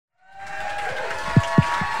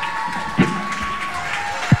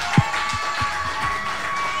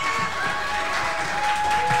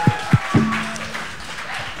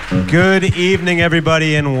Good evening,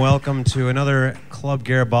 everybody, and welcome to another Club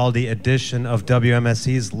Garibaldi edition of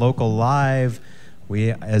WMSC's Local Live.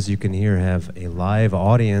 We, as you can hear, have a live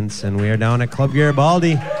audience, and we are down at Club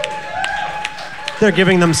Garibaldi. They're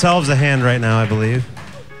giving themselves a hand right now, I believe.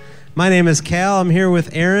 My name is Cal. I'm here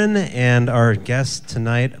with Aaron and our guest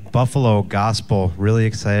tonight, Buffalo Gospel. Really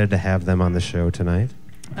excited to have them on the show tonight.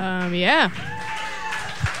 Yeah.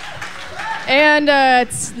 And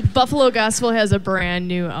Buffalo Gospel has a brand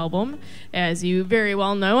new album, as you very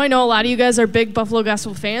well know. I know a lot of you guys are big Buffalo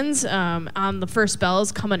Gospel fans. On the First Bell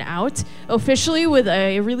is coming out officially with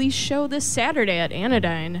a release show this Saturday at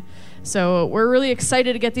Anodyne. So we're really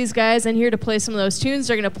excited to get these guys in here to play some of those tunes.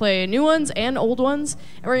 They're going to play new ones and old ones.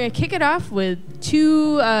 And we're going to kick it off with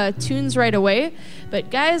two tunes right away. But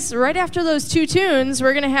guys, right after those two tunes,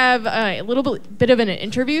 we're going to have a little bit of an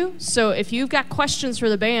interview. So if you've got questions for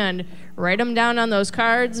the band, write them down on those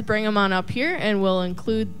cards, bring them on up here, and we'll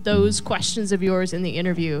include those questions of yours in the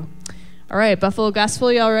interview. All right, Buffalo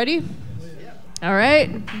Gospel, y'all ready? All right,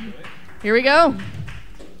 here we go.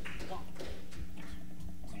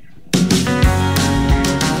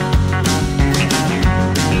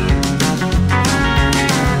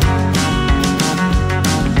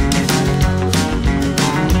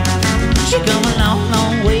 She come a long,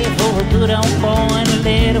 long way for a good old boy and a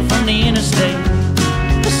letter from the interstate.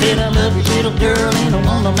 I said I love you, little girl, and I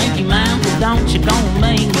wanna make you mine, but don't you gonna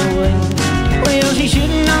make me wait. Well, she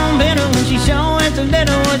should've known better when she saw that the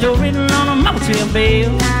letter was written on a motel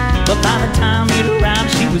bill. But by the time it arrived,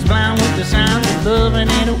 she was blind with the signs of loving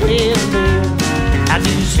and a wedding bill. I do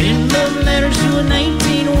send love letters to an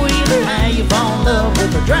 18-wheeler. How you fall in love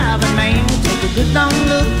with a driving man? Take a good long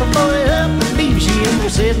look before it up and leaves you. And they're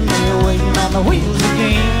sitting there waiting on the wheels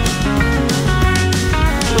again.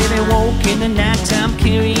 Well, they walk in the nighttime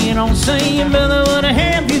carrying on, saying, brother, what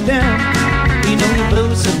have you done? You know your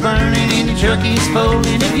boots are burning and your truck is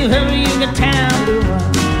folding. If you hurry, you got time to run.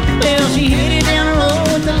 Well, she headed down the road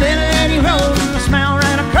with the letter that he wrote and a smile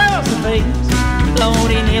right across her face. Lord,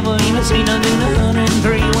 he never even seen her do the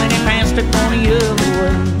 103 when he passed her on the other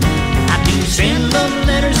way. I do send love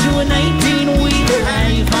letters to an 18-wheeler. How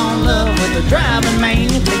you fall in love with a driving man?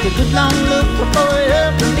 You take a good long look before it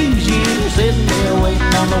up and leaves you. You're sitting there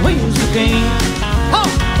waiting on the wheels again. Oh!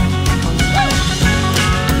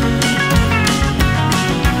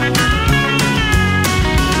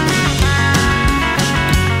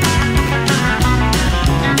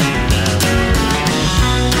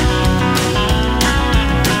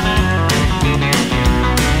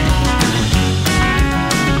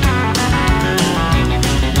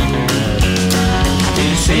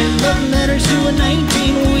 Send love letters to an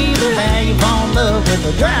 18-wheeler. How you fall in love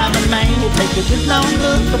with a driving man? You take a good long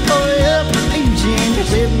look before it up and leaves you. And you're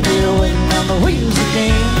sitting there waiting on the wheels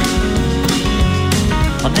again.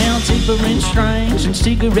 Well, now tapering strings and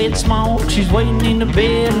cigarette smoke. She's waiting in the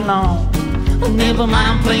bed alone. Well, never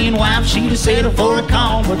mind playing wife, she'd have settled for a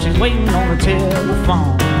call, but she's waiting on the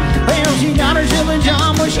telephone. Well, she got herself a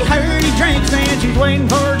job where she heard he drinks, and she's waiting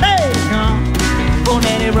for her day to come. Oh,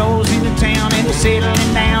 Daddy rolls into town and he's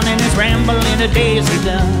settling down and his rambling the days are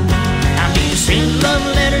done. I mean, send love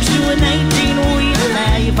letters to an 18-wheeler.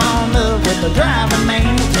 Now you fall in love with a driving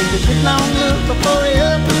man. Take a good long look before he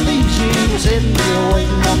up and leaves you. You're sitting there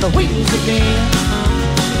waiting on the wheels again.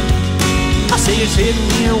 I say you're sitting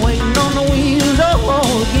here waiting on the wheels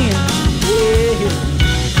again. Yeah.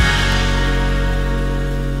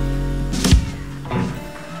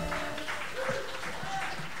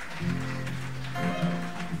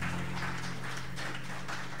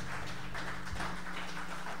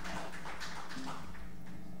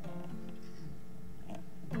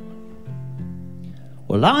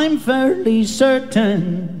 Well, I'm fairly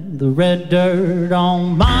certain the red dirt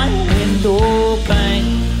on my window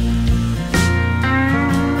pane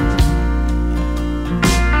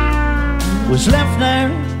was left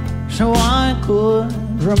there so I could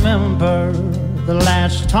remember the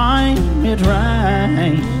last time it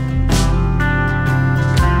rained.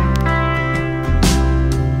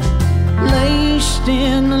 Laced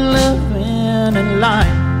in loving and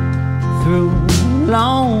light through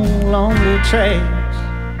long, lonely trails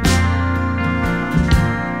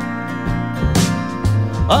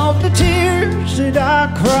of the tears that I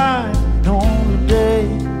cried on the day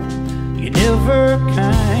you never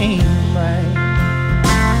came back.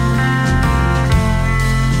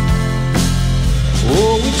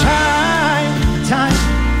 Oh, we tried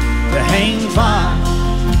to hang fire.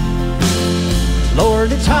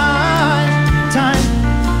 Lord, it's high time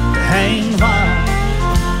to hang fire.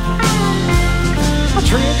 A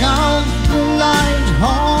trick of the light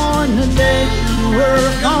on the day you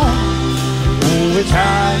were gone. Oh, it's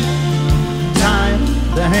high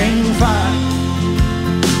to hang fire.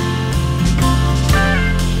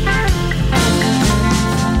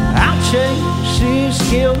 I'll chase his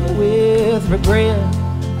skill with regret,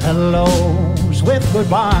 hellos with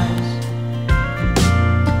goodbyes.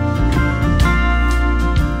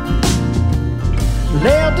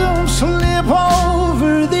 Let them slip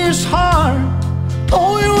over this heart,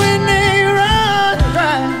 only when they run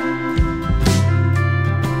dry.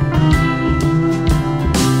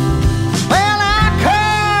 Well, I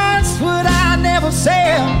cursed what I never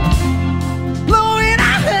said, knowing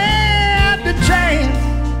I had the chance.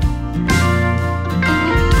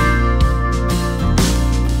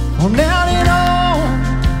 Well, now they know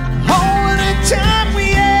all the time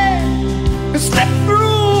we had slipped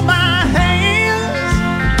through my hands.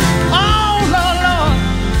 Oh, Lord, Lord,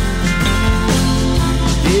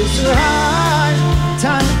 it's a hard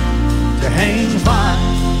time to hang fire.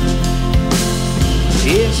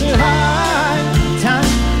 It's a hard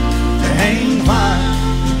time to hang fire.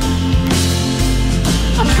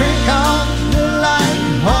 I drink on the light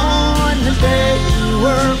on the day you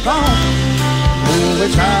were gone. Oh,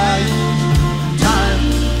 it's hard time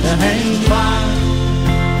to hang fire.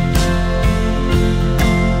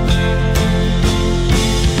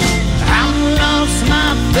 I've lost my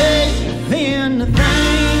faith in the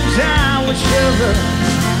things I would sugar,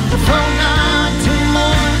 forgot to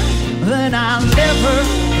more than I'll ever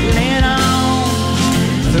let on.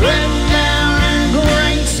 Thread down and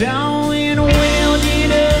great song and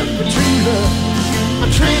welded up a tree. I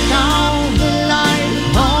drink on the light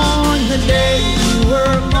on the day you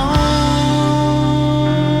were gone.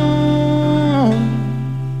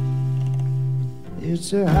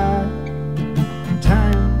 It's a hard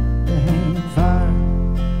time to hang fire.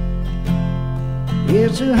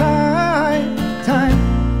 It's a hard time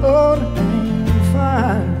to hang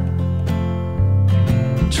fire.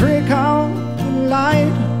 Trick on the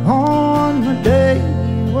light on the day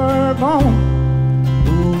you were gone.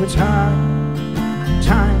 Ooh, it's hard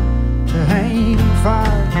time to hang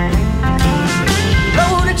fire.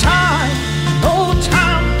 Oh, the time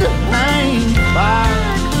to hang fire.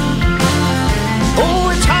 Oh,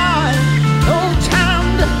 it's hard, no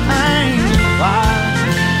time to hang fire.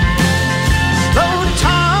 Oh, the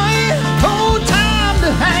time to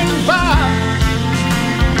hang fire.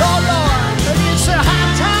 Oh, Lord, it's a high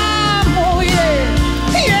time, oh yeah.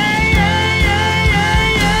 Yeah, yeah, yeah, yeah,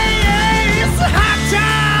 yeah, yeah. It's a high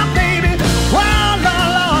time, baby. Wow, Lord,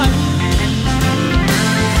 Lord.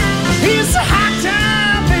 It's a high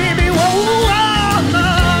time, baby. Whoa, oh,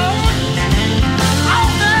 Lord. Oh,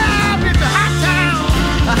 no, it's a high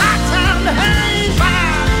time to hang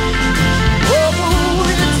fire. Oh,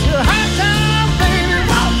 it's a high time, baby.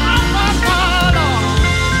 Whoa, oh, oh, oh, Lord.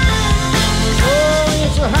 Oh,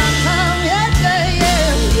 it's a high time, yeah, yeah,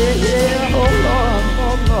 yeah, yeah, yeah. Oh, Lord,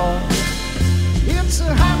 oh, Lord. It's a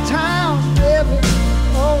high time, baby.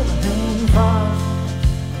 Oh, hang fire.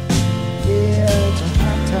 Yeah, it's a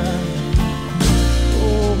high time.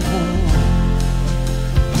 Oh, boy.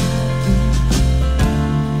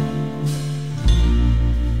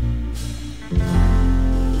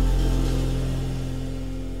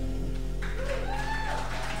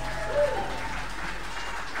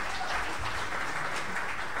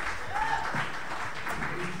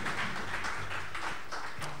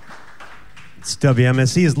 It's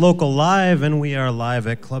WMSE's Local Live, and we are live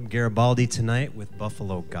at Club Garibaldi tonight with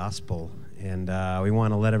Buffalo Gospel. And we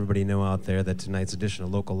want to let everybody know out there that tonight's edition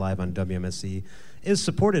of Local Live on WMSE is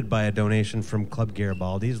supported by a donation from Club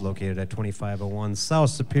Garibaldi's, located at 2501 South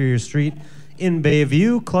Superior Street in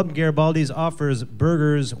Bayview. Club Garibaldi's offers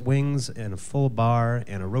burgers, wings, and a full bar,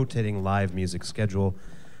 and a rotating live music schedule.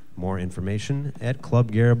 More information at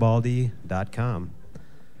clubgaribaldi.com.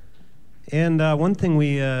 And one thing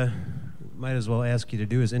we might as well ask you to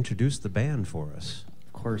do is introduce the band for us.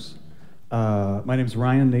 Of course. My name's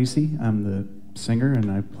Ryan Nacy. I'm the singer,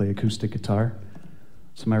 and I play acoustic guitar.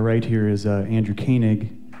 To my right here is Andrew Koenig,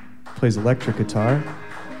 plays electric guitar.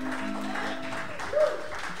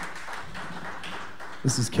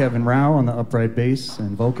 This is Kevin Rao on the upright bass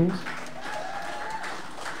and vocals.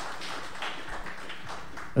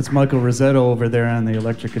 That's Michael Rosetto over there on the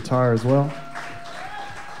electric guitar as well.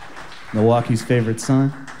 Milwaukee's favorite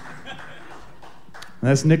son. And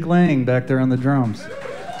that's Nick Lang back there on the drums.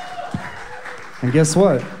 And guess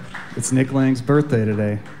what? It's Nick Lang's birthday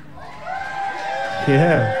today.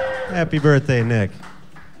 Yeah. Happy birthday, Nick.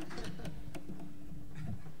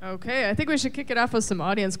 Okay, I think we should kick it off with some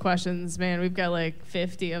audience questions. Man, we've got like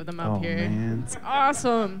 50 of them up here. Man. It's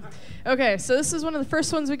awesome. Okay, so this is one of the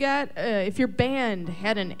first ones we got. If your band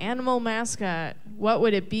had an animal mascot, what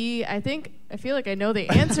would it be? I feel like I know the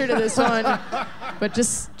answer to this one, but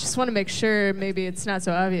just want to make sure maybe it's not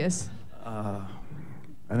so obvious. I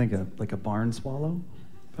think a barn swallow,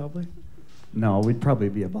 probably. No, we'd probably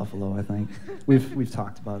be a buffalo. I think we've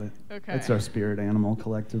talked about it. Okay. It's our spirit animal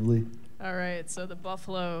collectively. All right, so the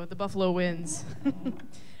buffalo wins.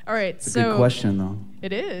 All right, It's a so good question though.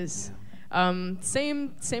 it is.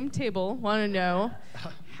 Same table. Want to know,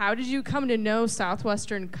 how did you come to know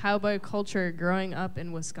Southwestern cowboy culture growing up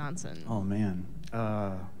in Wisconsin? Oh man.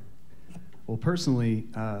 Well, personally,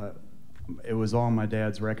 it was all my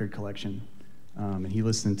dad's record collection, and he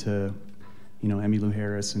listened to, Emmylou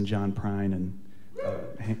Harris and John Prine, and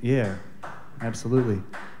yeah, absolutely,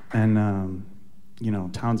 and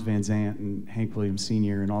Townes Van Zandt and Hank Williams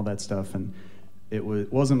Sr. and all that stuff, and it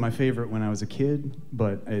wasn't my favorite when I was a kid,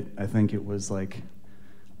 but I think it was like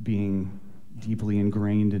being deeply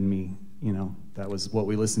ingrained in me. That was what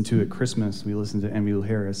we listened to at Christmas. We listened to Emmylou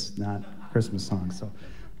Harris, not Christmas songs.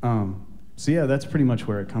 So yeah, that's pretty much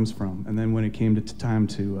where it comes from. And then when it came to time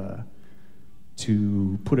to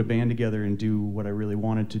put a band together and do what I really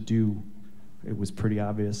wanted to do, it was pretty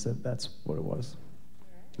obvious that that's what it was.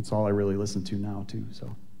 It's all I really listen to now too.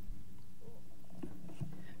 So.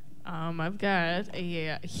 I've got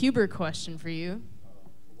a Huber question for you.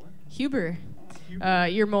 Huber.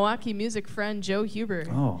 Your Milwaukee music friend, Joe Huber.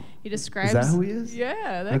 Oh. He describes. Is that who he is?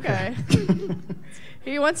 Yeah, that Okay. guy.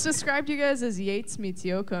 He once described you guys as Yeats meets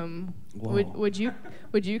Yoakum.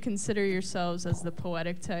 Would you consider yourselves as the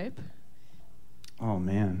poetic type? Oh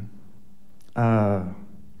man.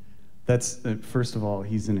 That's first of all,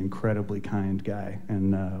 he's an incredibly kind guy,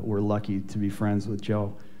 and we're lucky to be friends with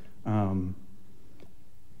Joe.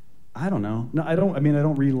 I don't know. No, I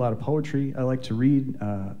don't read a lot of poetry. I like to read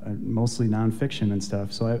mostly nonfiction and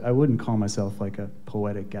stuff. So I wouldn't call myself like a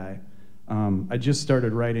poetic guy. I just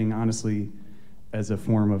started writing, honestly, as a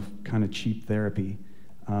form of kind of cheap therapy,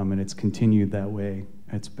 and it's continued that way.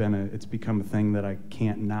 It's become a thing that I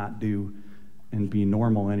can't not do and be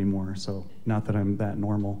normal anymore. So not that I'm that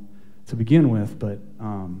normal to begin with, but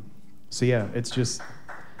so yeah, it's just.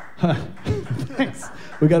 Thanks.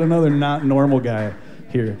 We got another not normal guy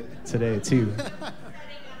here today too.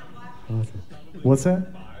 What's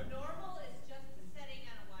that? Normal is just a setting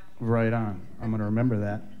on a watch. Right on. I'm gonna remember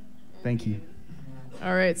that. Thank you.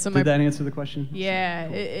 All right, so Did that answer the question? Yeah,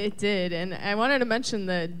 it did. And I wanted to mention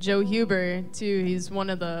that Joe Huber, too, he's one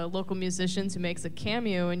of the local musicians who makes a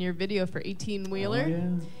cameo in your video for 18 Wheeler, Oh, yeah.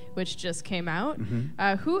 which just came out.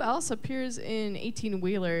 Mhm. Who else appears in 18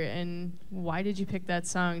 Wheeler, and why did you pick that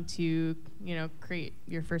song to, create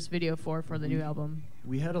your first video for the new album?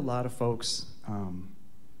 We had a lot of folks.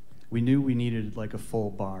 We knew we needed like a full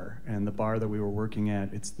bar, and the bar that we were working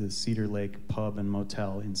at, it's the Cedar Lake Pub and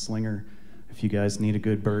Motel in Slinger. If you guys need a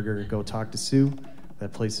good burger, go talk to Sue.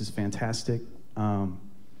 That place is fantastic.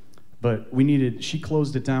 But she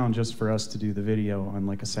closed it down just for us to do the video on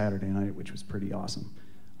like a Saturday night, which was pretty awesome.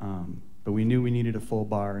 But we knew we needed a full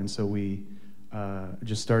bar, and so we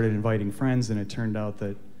just started inviting friends, and it turned out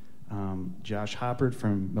that Josh Hoppert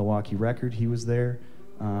from Milwaukee Record, he was there.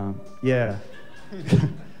 Yeah.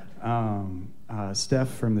 Steph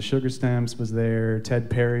from the Sugar Stems was there. Ted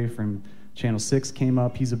Perry from Channel 6 came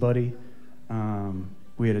up. He's a buddy.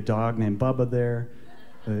 We had a dog named Bubba there.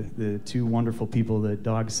 The two wonderful people that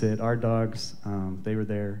dog sit our dogs, they were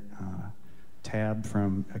there. Tab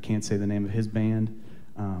from, I can't say the name of his band,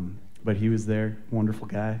 but he was there, wonderful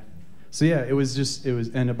guy. So yeah, it was,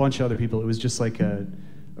 and a bunch of other people. It was just like a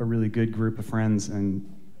really good group of friends, and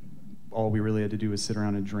all we really had to do was sit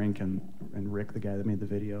around and drink, and Rick, the guy that made the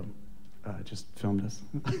video, just filmed us.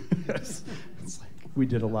 It's like we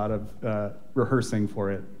did a lot of rehearsing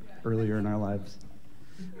for it earlier in our lives.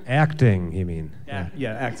 Acting, you mean?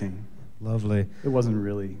 Yeah, acting. Lovely. It wasn't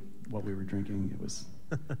really what we were drinking. It was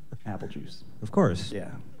apple juice. Of course.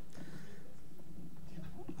 Yeah.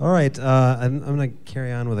 All right, I'm going to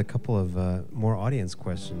carry on with a couple of more audience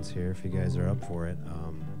questions here, if you guys are up for it.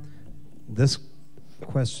 This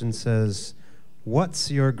question says,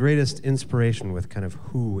 what's your greatest inspiration, with kind of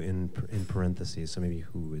who in parentheses? So maybe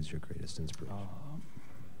who is your greatest inspiration?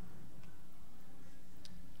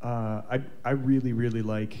 I really, really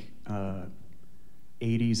like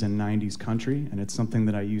 80s and 90s country, and it's something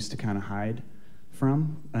that I used to kind of hide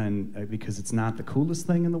from, and because it's not the coolest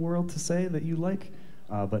thing in the world to say that you like,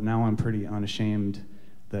 but now I'm pretty unashamed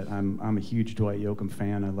that I'm a huge Dwight Yoakam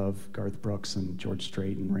fan. I love Garth Brooks and George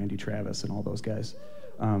Strait and Randy Travis and all those guys.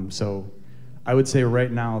 So I would say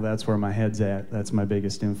right now that's where my head's at. That's my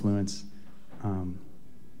biggest influence.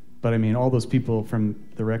 But I mean, all those people from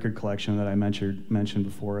the record collection that I mentioned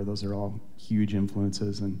before, those are all huge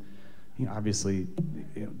influences. And obviously,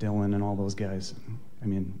 Dylan and all those guys. I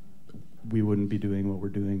mean, we wouldn't be doing what we're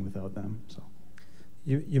doing without them. So.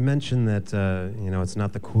 You mentioned that it's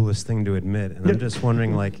not the coolest thing to admit, and I'm just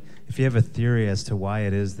wondering, like, if you have a theory as to why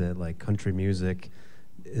it is that like country music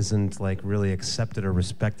isn't like really accepted or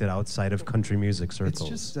respected outside of country music circles.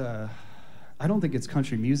 It's just I don't think it's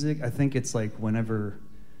country music. I think it's like whenever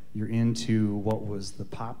you're into what was the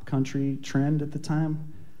pop country trend at the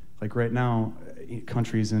time. Like right now,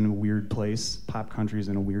 country's in a weird place. Pop country's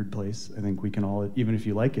in a weird place. I think we can all, even if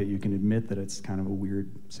you like it, you can admit that it's kind of a weird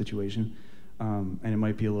situation. And it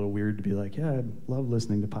might be a little weird to be like, yeah, I love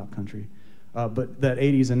listening to pop country. But that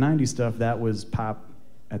 80s and 90s stuff, that was pop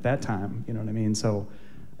at that time, you know what I mean? So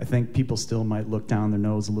I think people still might look down their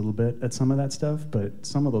nose a little bit at some of that stuff, but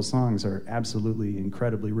some of those songs are absolutely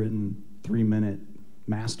incredibly written, 3-minute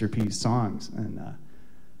masterpiece songs. And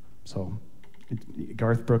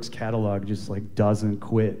Garth Brooks' catalog just like doesn't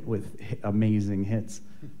quit with amazing hits.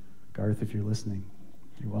 Garth, if you're listening,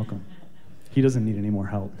 you're welcome. He doesn't need any more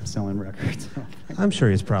help selling records. I'm sure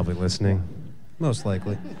he's probably listening, most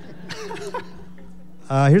likely.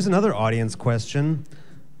 Here's another audience question.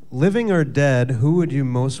 Living or dead, who would you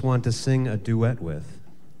most want to sing a duet with?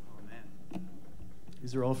 Oh, man.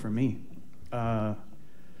 These are all for me. I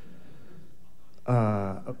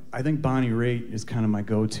think Bonnie Raitt is kind of my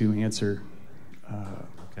go-to answer.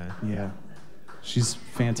 Okay. Yeah. She's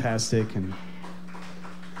fantastic, and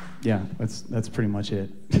yeah, that's pretty much it.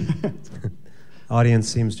 Audience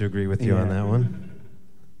seems to agree with you on that Yeah. one.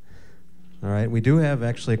 All right, we do have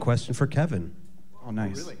actually a question for Kevin. Oh,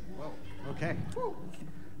 nice. Really? Whoa. Okay.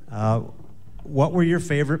 What were your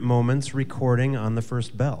favorite moments recording on the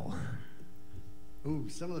first bell? Ooh,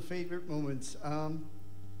 some of the favorite moments.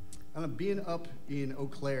 Being up in Eau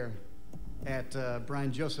Claire at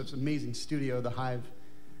Brian Joseph's amazing studio, The Hive.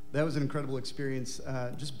 That was an incredible experience.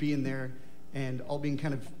 Just being there and all being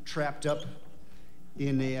kind of trapped up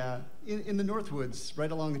in the Northwoods,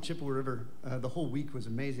 right along the Chippewa River. The whole week was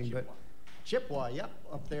amazing. Chippewa, yep,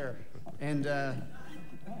 up there. And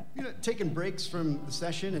taking breaks from the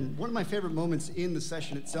session. And one of my favorite moments in the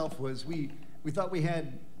session itself was we thought we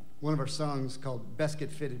had one of our songs called Best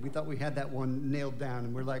Get Fitted. We thought we had that one nailed down.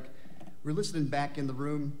 And we're listening back in the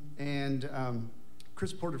room, and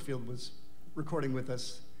Chris Porterfield was recording with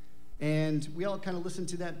us. And we all kind of listened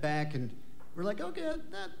to that back, and we're like, okay,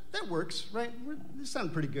 that works, right? This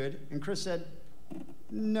sounded pretty good. And Chris said,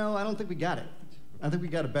 no, I don't think we got it. I think we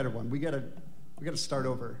got a better one. We got to start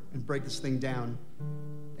over and break this thing down.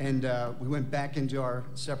 And we went back into our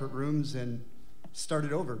separate rooms and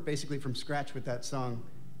started over, basically from scratch with that song.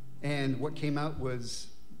 And what came out was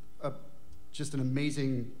just an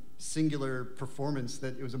amazing singular performance.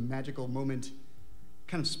 That it was a magical moment,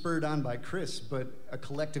 kind of spurred on by Chris, but a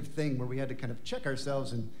collective thing where we had to kind of check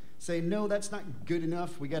ourselves and say, no, that's not good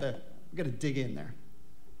enough. We gotta dig in there.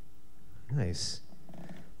 Nice.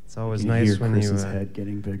 It's always You nice hear when Chris's you. head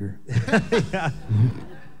getting bigger. Yeah.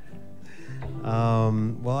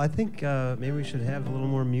 Well, I think maybe we should have a little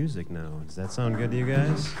more music now. Does that sound good to you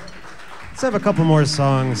guys? Let's have a couple more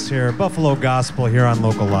songs here. Buffalo Gospel here on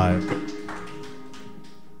Local Live.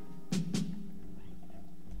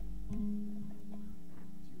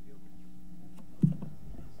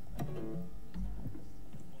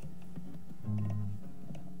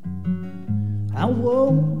 I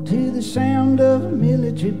woke to the sound of a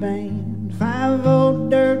military band, 5 old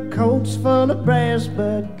dirt coats full of brass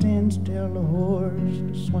buttons, tell a horse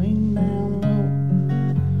to swing down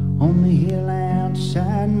low on the hill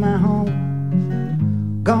outside my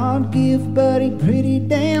home. God give Buddy pretty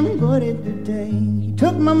damn good at the day. He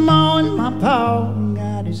took my ma and my pa and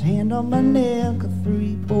got his hand on my neck of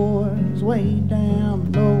 3 boys way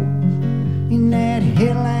down low in that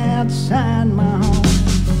hill outside my home.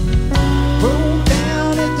 Rolled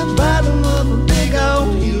down at the bottom of a big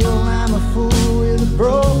old hill. I'm a fool with a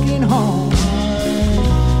broken heart.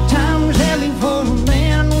 Time was heavy for a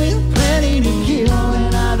man with plenty to kill,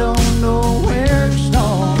 and I don't know where to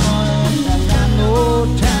start. I got no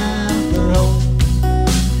time for hope.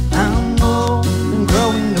 I'm old and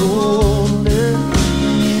growing older.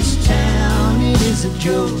 In this town, it is a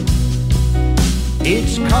joke.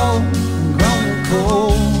 It's cold and growing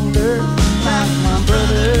colder, like my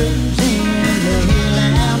brothers.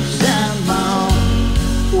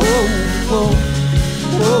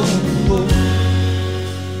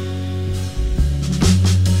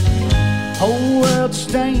 Whole world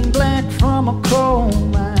stained black from a coal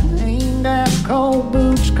mine. Ain't got cold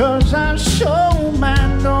boots 'cause I sure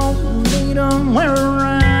mine. Don't need 'em where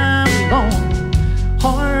I'm going.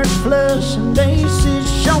 Hard flush and aces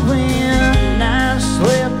showing. I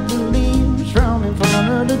swept the leaves from in front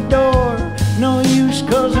of the door.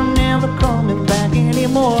 'cause I'm never coming back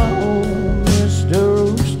anymore. Oh, Mr.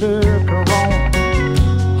 Rooster, Corona,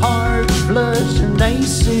 heart flush and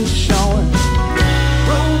aces showing.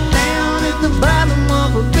 Rolled down at the bottom of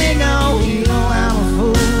a big old hill. I'm a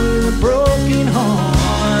fool with a broken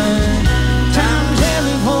heart. Time's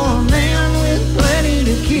heavy for a man with plenty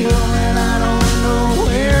to kill, and I don't know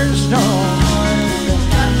where to start.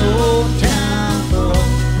 I know time for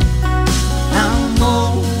I'm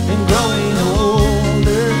old and growing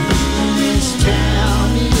older. This town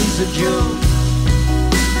is a joke.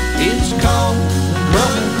 It's cold and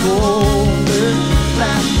growing colder,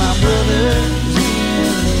 like my brothers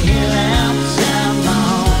in the hill outside my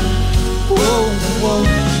home. Whoa, whoa,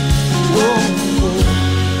 whoa, whoa.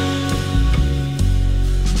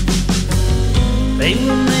 They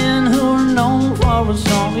were men who were known for a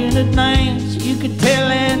song in a dance. You could tell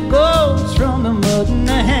it goes from the mud in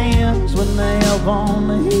their hands when they up on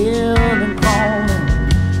the hill and crawling,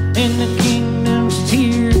 and the kingdom's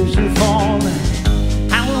tears are falling.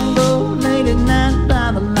 I will go late at night by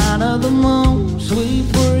the light of the moon. Sweet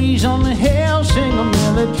breeze on the hill, sing a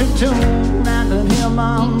military tune. I could hear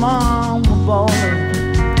my mom bawling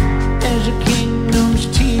as the kingdom's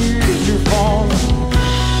tears are falling.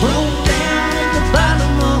 Rolled down at the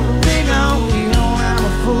bottom of a big old hill. I'm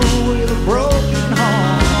a fool with a broken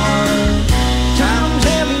heart. Time's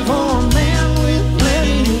heavy for a man with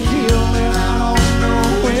plenty to kill, and I don't know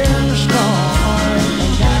where to start. I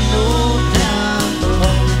got no time for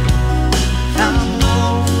love. I'm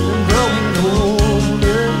old and growing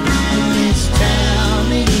older, and this town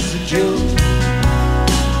is a joke.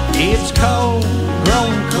 It's cold,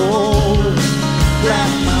 growing colder,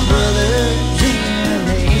 like my brothers in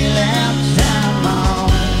the hill outside my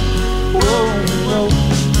home. Whoa, whoa,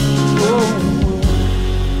 whoa, whoa.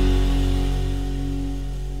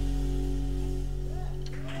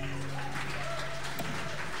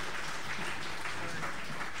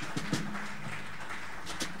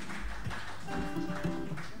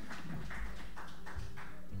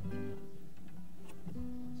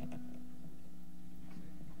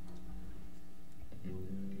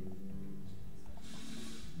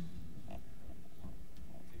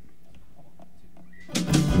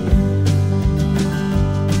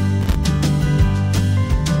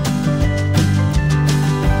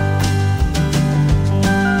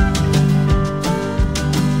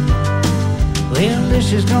 Well, this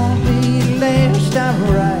is gonna be the last I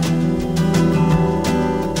write.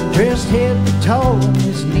 Dressed head to toe in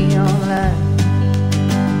this neon light.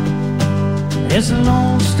 There's a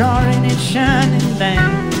lone star and it's shining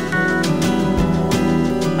down.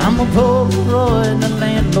 I'm a Polaroid in the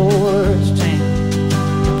landlord's town.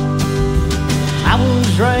 I was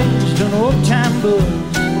raised on old-time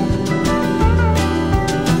books,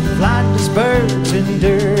 flightless birds and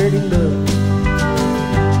dirty looks.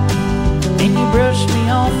 And you brushed me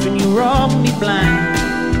off and you robbed me blind.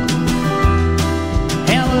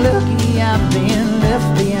 How lucky I've been left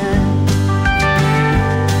behind.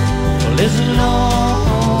 Well, it's a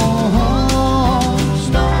long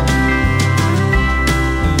story.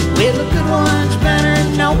 Well, the good one's better,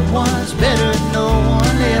 no one's better, no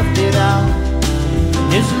one left it out.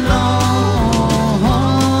 It's a long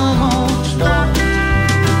story.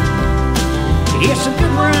 Yes, the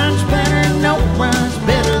good one's better, no one's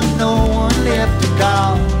better, no one left to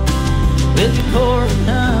call. Well, you poured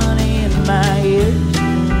honey in my ears,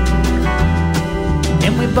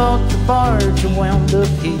 and we bought the barge and wound up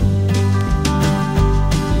here.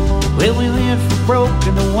 Well, we went from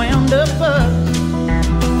broken to wound up us,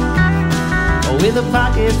 with a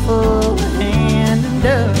pocket full of hand and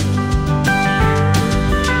dust.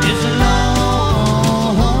 It's a long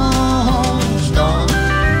story.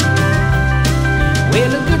 Well,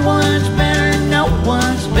 the good one's better, no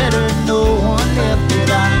one's better, no one left it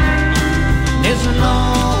out. It's a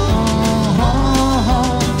long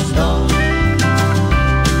story.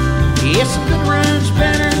 Yes, the good one's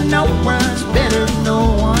better, no one's better, no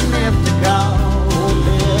one left to go,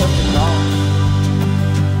 left to go.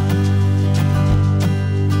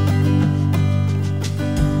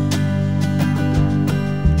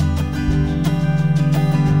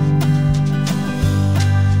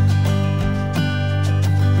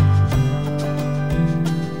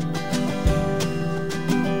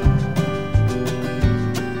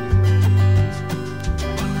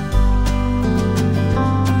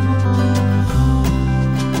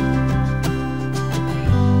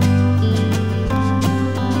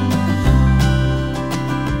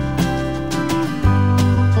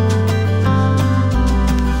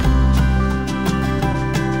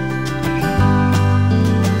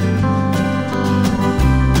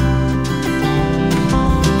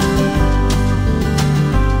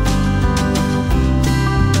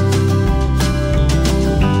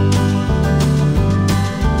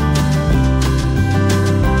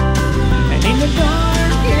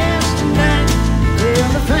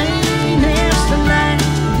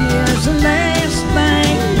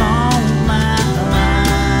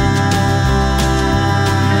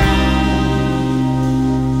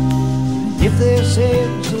 if this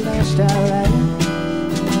is the last I ride.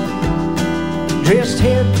 Dressed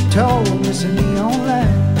head to toe in this neon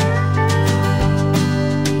light.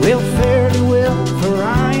 Well, fairly well for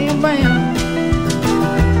I am bound.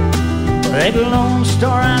 That lone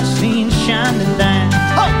star I seen shining down.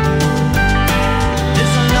 Oh!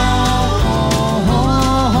 This lone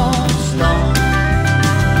star.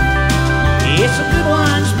 It's a good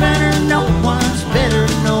one's better, no one's better,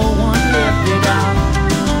 no one left it out.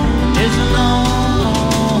 This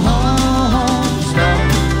lone star.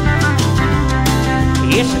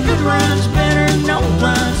 It's a good one's better, no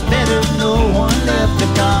one's better, no one left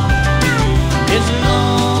it out. This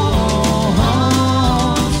lone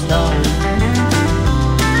star.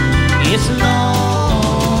 It's a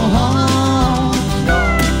long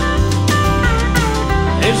star.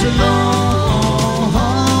 It's a long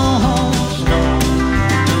star.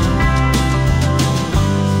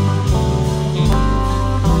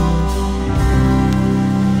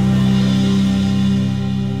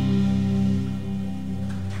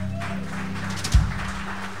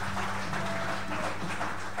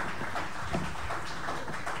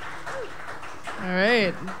 All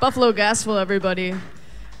right, Buffalo Gospel, everybody.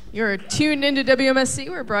 You're tuned into WMSC.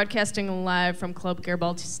 We're broadcasting live from Club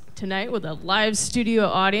Garibaldi tonight with a live studio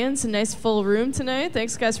audience. A nice full room tonight.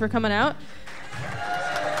 Thanks, guys, for coming out.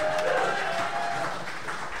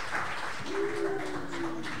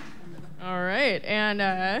 All right, and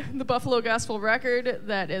the Buffalo Gospel record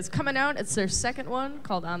that is coming out, it's their second one,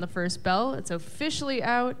 called On the First Bell. It's officially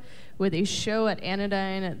out with a show at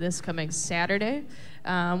Anodyne this coming Saturday.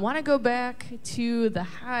 Want to go back to the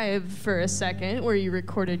Hive for a second, where you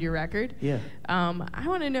recorded your record. Yeah. I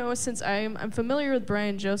want to know, since I'm familiar with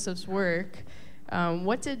Brian Joseph's work,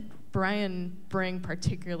 what did Brian bring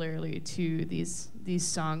particularly to these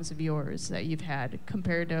songs of yours that you've had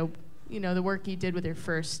compared to, the work you did with your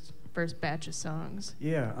first batch of songs?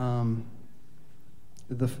 Yeah.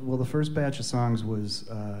 The first batch of songs was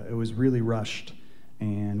it was really rushed,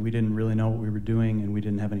 and we didn't really know what we were doing, and we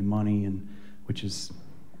didn't have any money, and which is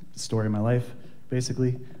the story of my life,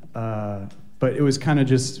 basically. But it was kind of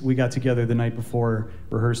just, we got together the night before,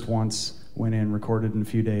 rehearsed once, went in, recorded in a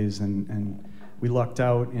few days, and we lucked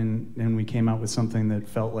out, and we came out with something that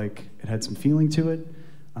felt like it had some feeling to it.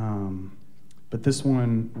 But this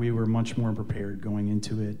one, we were much more prepared going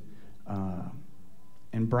into it.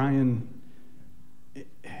 And Brian,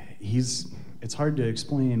 it's hard to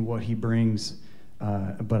explain what he brings,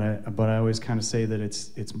 but I always kind of say that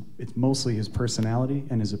it's mostly his personality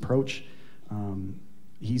and his approach.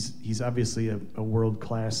 He's obviously a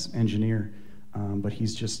world-class engineer, but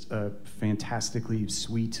he's just a fantastically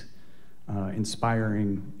sweet,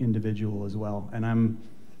 inspiring individual as well. And I'm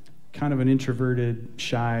kind of an introverted,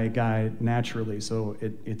 shy guy naturally, so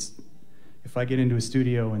it's if I get into a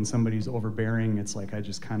studio and somebody's overbearing, it's like I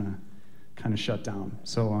just kind of shut down.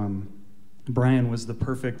 So Brian was the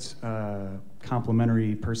perfect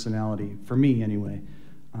complementary personality for me anyway,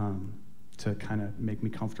 to kind of make me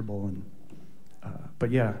comfortable. And but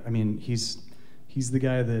yeah, I mean, he's the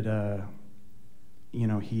guy that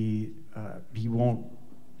he won't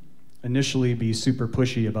initially be super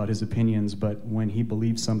pushy about his opinions, but when he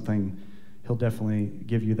believes something, he'll definitely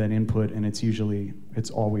give you that input, and it's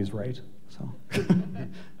always right. So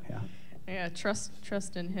yeah,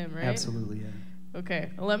 trust in him, right? Absolutely, yeah. Okay,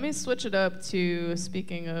 well, let me switch it up to,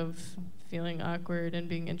 speaking of feeling awkward and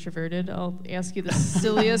being introverted, I'll ask you the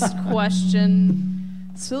silliest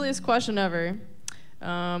question ever.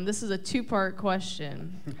 This is a two-part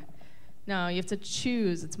question. Now, you have to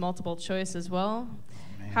choose. It's multiple choice as well.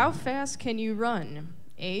 How fast can you run?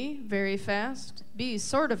 A, very fast. B,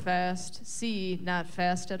 sort of fast. C, not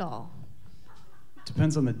fast at all.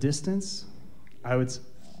 Depends on the distance. I would.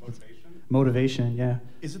 Motivation, yeah.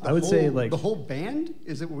 Is it I would say like the whole band?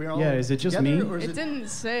 Is it we're all? Yeah, is it just together, me? or is It didn't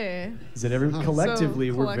say. Is it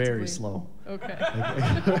collectively? So, We're very collectively. slow. Okay.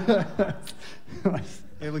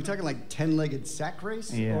 Are we talking like 10-legged sack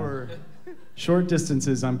race? Yeah. Or Short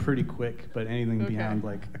distances, I'm pretty quick, but anything Okay. beyond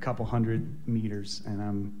like a couple hundred meters,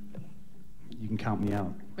 and you can count me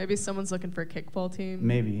out. Maybe someone's looking for a kickball team.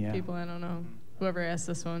 Maybe, yeah. People, I don't know. Whoever asked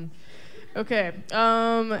this one. Okay.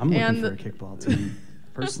 I'm looking and for a kickball team,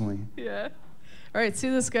 personally. Yeah. All right, see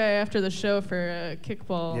this guy after the show for a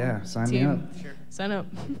kickball Yeah, sign me team. up. Sure. Sign up.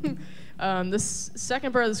 This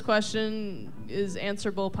second part of this question is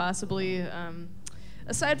answerable possibly.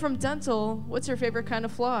 Aside from dental, what's your favorite kind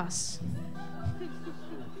of floss?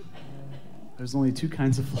 There's only two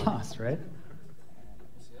kinds of floss, right?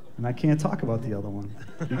 And I can't talk about the other one.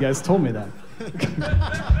 You guys told me that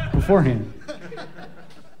beforehand.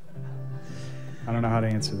 I don't know how to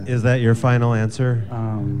answer that. Is that your final answer?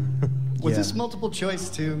 Was Yeah. this multiple choice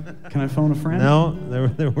too? Can I phone a friend? No,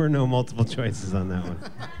 there were no multiple choices on that one.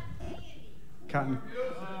 Cotton.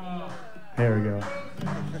 There we go.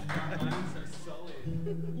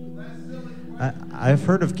 I've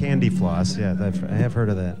heard of candy floss. Yeah, I have heard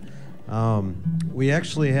of that. We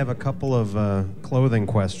actually have a couple of clothing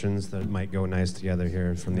questions that might go nice together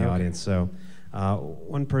here from the Okay. audience. So,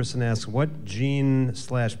 one person asks, "What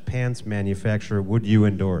jean/pants manufacturer would you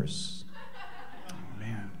endorse?"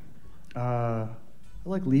 Man. I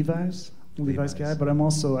like Levi's. I'm a Levi's guy, but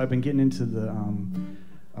I've been getting into the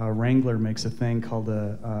Wrangler makes a thing called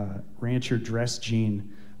a Rancher dress jean,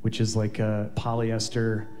 which is like a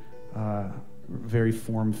polyester, very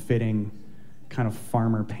form-fitting kind of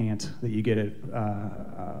farmer pant that you get at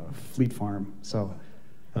Fleet Farm. So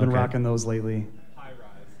I've been Okay. rocking those lately.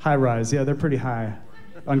 High rise, yeah, they're pretty high,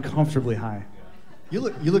 uncomfortably high. You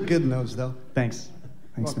look good in those though. Thanks,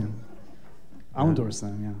 man. I'll endorse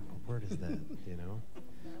them. Yeah. What word is that? You know,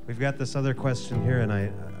 we've got this other question here, and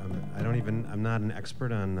I'm not an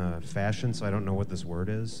expert on fashion, so I don't know what this word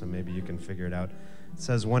is. So maybe you can figure it out. It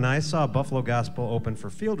says, "When I saw Buffalo Gospel open for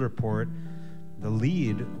Field Report, the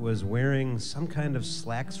lead was wearing some kind of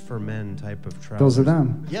slacks for men type of trousers." Those are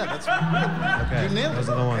them. Yeah, that's Okay, you nailed those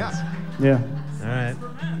it. are the ones. Yeah. Yeah. All right.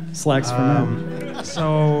 Slacks for men.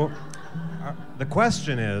 So the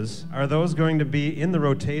question is, are those going to be in the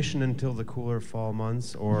rotation until the cooler fall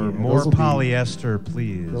months, or Yeah, more those will be- polyester,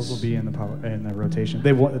 please? Those will be in the rotation.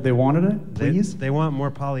 They wanted it, please. They want more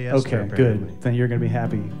polyester. Okay, apparently. good. Then you're gonna be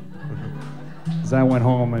happy. Because I went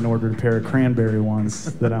home and ordered a pair of cranberry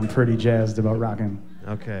ones that I'm pretty jazzed about rocking.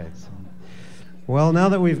 Okay. Well, now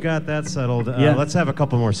that we've got that settled, Yeah. let's have a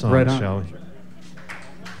couple more songs, Right on. shall we?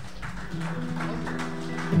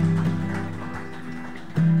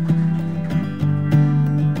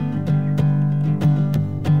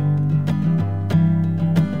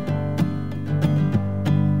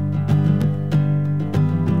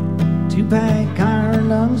 Two-pack iron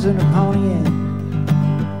lungs and a Pontiac,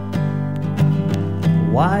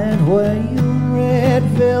 white whale, red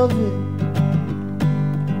velvet.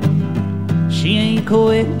 She ain't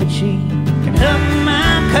quick, but she can hug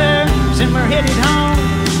my curves, and we're headed home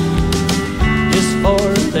just for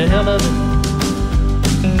the hell of it.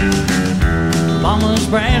 Mama's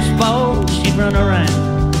brass bowl, she'd run around.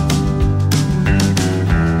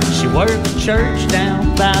 She worked the church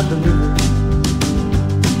down by the river.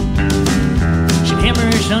 She'd hammer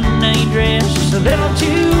her Sunday dress just a little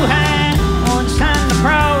too high. Once time to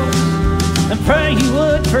cross and pray you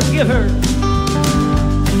would forgive her.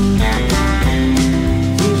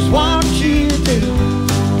 Is what you do.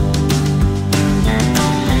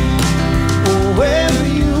 Wherever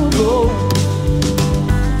you go,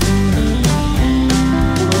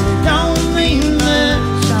 well, it don't mean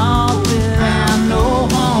much all without no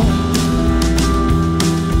home.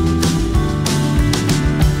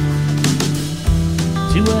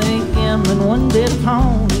 2 a.m. and one dead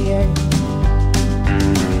Pontiac,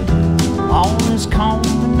 all is calm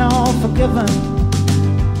and all forgiven.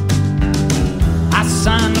 I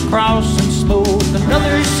signed the cross and smoked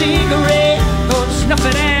another cigarette, or snuff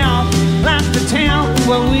it out like the town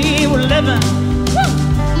where we were living.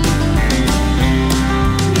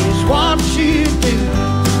 Is what you do.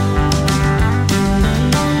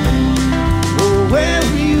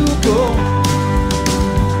 Wherever you go,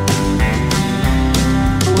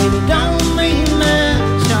 well, it don't mean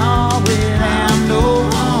much all without no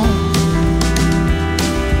home.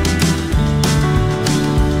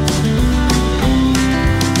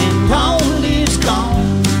 And all is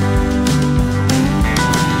gone.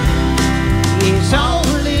 Yes, all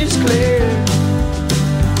is clear.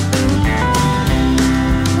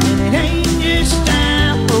 And it ain't just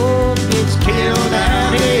time hope gets killed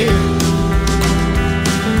out here.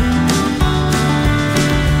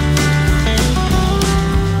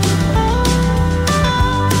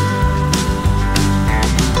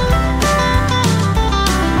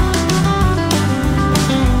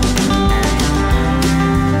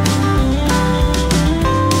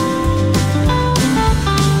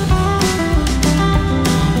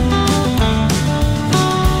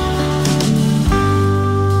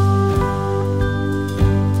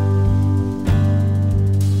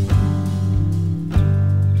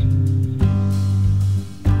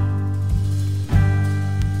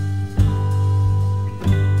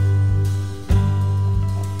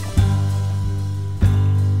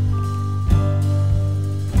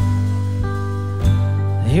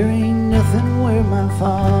 There ain't nothing where my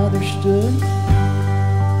father stood.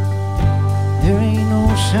 There ain't no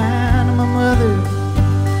sign of my mother.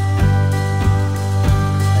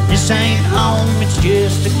 This ain't home, it's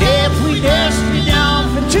just a death we dusted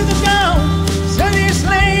off into the dawn.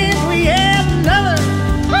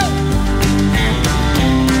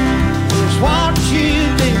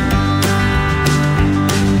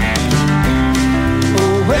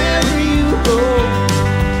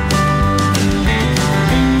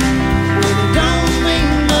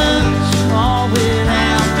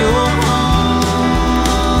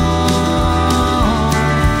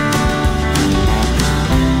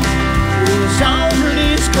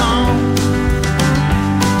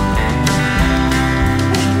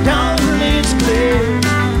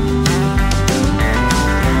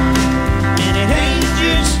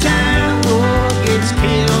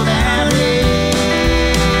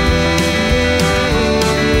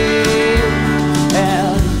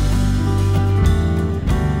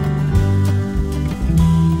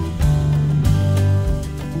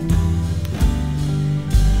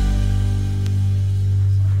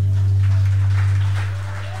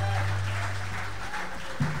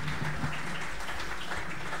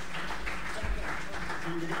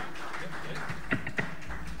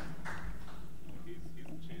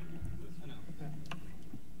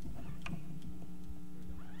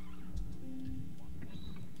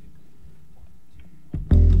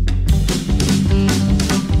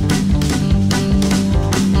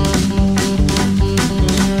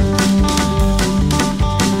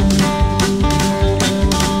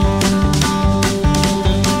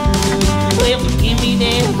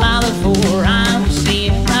 before I'm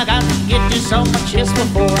sin. I got to get this off my chest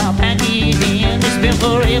before I pack it in. It's been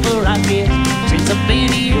forever, I guess, since I've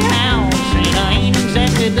been in your house, and I ain't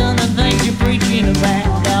exactly done the things you're preaching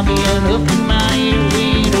about. I've been up in my ear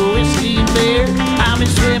with a whiskey and beer. I've been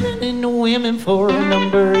swimming in the women for a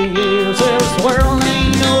number of years. This world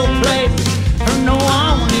ain't no place for no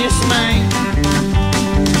honest man.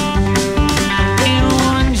 And the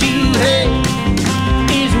ones you hate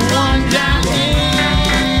is the ones I hate.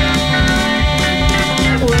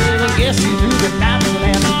 Well, I guess you do the night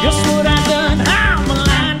and just what I done. I'm a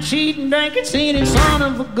lying, cheating, drinking, sinning son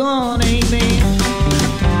of a gun, amen.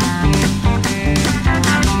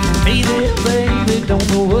 Hey there, baby, don't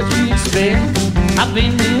know what you expect. I've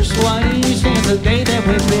been this way since the day that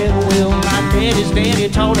we met. Well, my daddy's daddy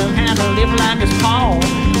taught him how to live like his paw.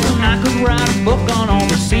 And I could write a book on all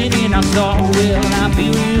the city and I saw. Well, I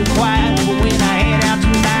feel real quiet, but when I head out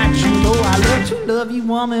tonight, you know I love to love you,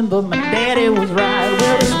 woman, but my daddy was right.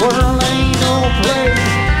 Well, this world ain't no place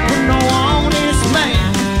for no honest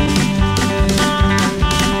man.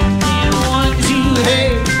 And the ones you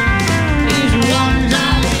hate is the ones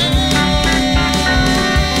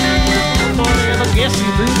I guess you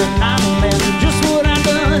threw the night and just what I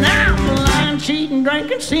done. I'm a lying, cheating,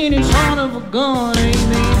 drinking, sinning son of a gun, amen.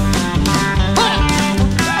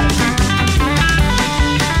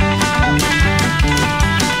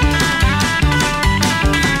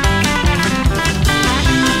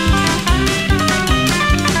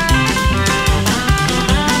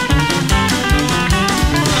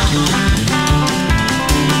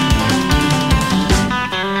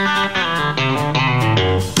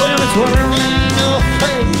 Well, it's world ain't no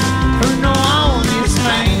place for no honest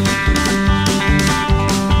man.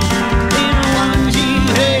 And the ones you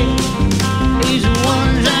hate is the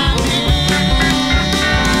ones I hate.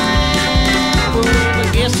 Well, I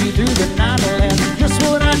guess you threw the night and just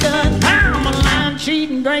what I done. I'm a lying,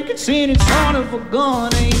 cheating, drinking, sinning son of a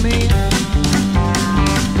gun, amen.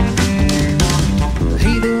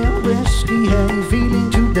 Hey there, whiskey, how you feeling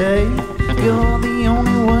today? You're the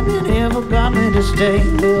only one that ever got me to stay.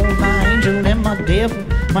 Well, my angel and my devil,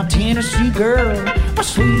 my Tennessee girl, my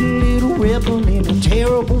sweet little rebel in a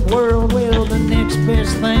terrible world. Well, the next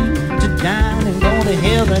best thing to dying and going to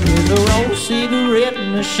heaven is a rolled cigarette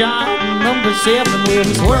and a shot of number 7. Well,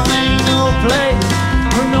 this world ain't no place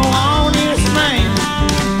for no honest man.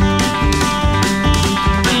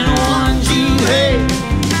 And the ones you hate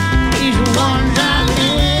is the ones I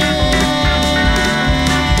hate.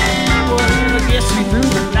 You threw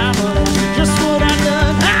the novel and just what I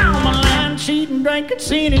done. I'm a lying, cheating, drinking,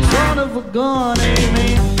 sinning son of a gun,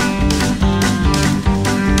 amen.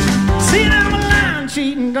 See, I'm a lying,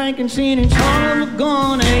 cheating, drinking, sinning son of a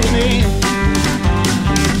gun, amen.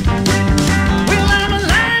 Well, I'm a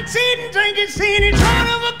lying, cheating, drinking, sinning son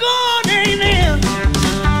of a gun, amen.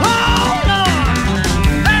 Oh,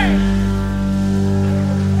 Lord, hey.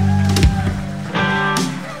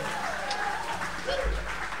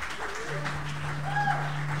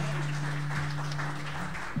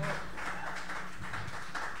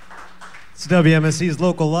 It's WMSC's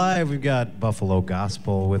Local Live. We've got Buffalo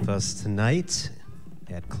Gospel with us tonight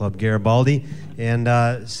at Club Garibaldi. And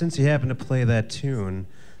since you happen to play that tune,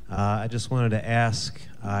 I just wanted to ask,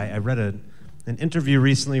 I read an interview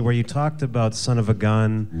recently where you talked about Son of a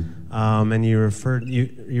Gun, and you referred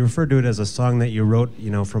to it as a song that you wrote,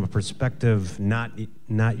 from a perspective not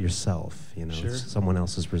yourself, Sure. someone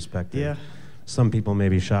else's perspective. Yeah. Some people may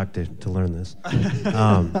be shocked to learn this.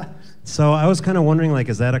 So I was kind of wondering,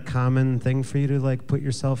 is that a common thing for you to put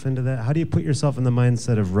yourself into that? How do you put yourself in the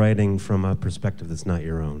mindset of writing from a perspective that's not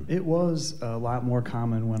your own? It was a lot more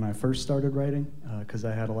common when I first started writing, because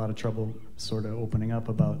I had a lot of trouble sort of opening up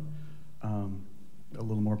about a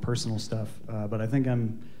little more personal stuff. But I think a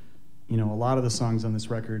lot of the songs on this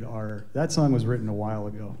record that song was written a while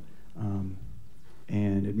ago.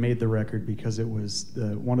 And it made the record because it was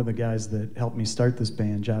one of the guys that helped me start this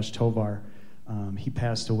band, Josh Tovar. He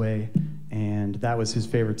passed away, and that was his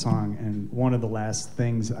favorite song. And one of the last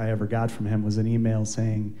things I ever got from him was an email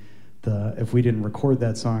saying if we didn't record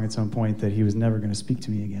that song at some point, that he was never going to speak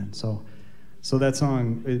to me again. So that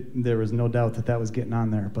song, there was no doubt that was getting on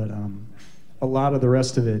there. But a lot of the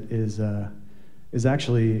rest of it is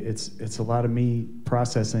actually it's a lot of me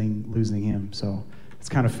processing losing him. So it's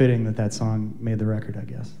kind of fitting that song made the record, I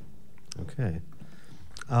guess. Okay.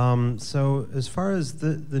 So as far as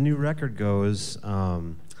the new record goes, a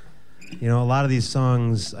lot of these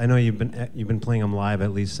songs, I know you've been playing them live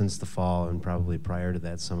at least since the fall, and probably prior to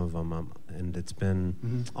that, some of them. And it's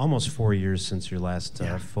been almost 4 years since your last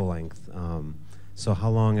full length. So how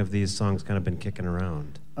long have these songs kind of been kicking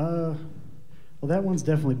around? Well, that one's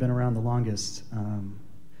definitely been around the longest.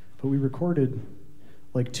 But we recorded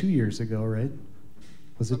like 2 years ago, right?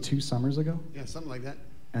 Was it 2 summers ago? Yeah, something like that.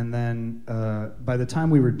 And then by the time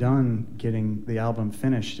we were done getting the album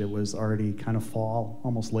finished, it was already kind of fall,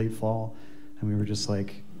 almost late fall. And we were just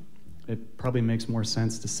like, it probably makes more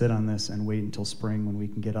sense to sit on this and wait until spring when we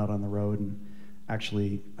can get out on the road and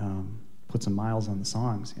actually put some miles on the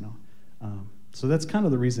songs, you know. So that's kind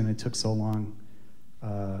of the reason it took so long.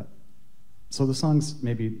 So the song's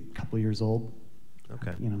maybe a couple of years old.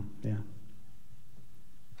 Okay. You know, yeah.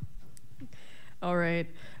 All right.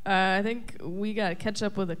 I think we got to catch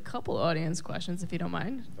up with a couple audience questions, if you don't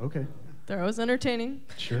mind. Okay. They're always entertaining.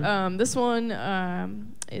 Sure. This one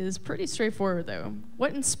is pretty straightforward, though.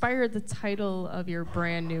 What inspired the title of your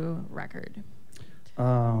brand new record?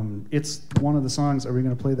 It's one of the songs. Are we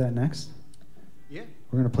going to play that next? Yeah.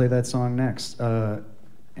 We're going to play that song next.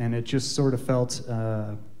 And it just sort of felt,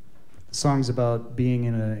 the song's about being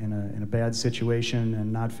in a bad situation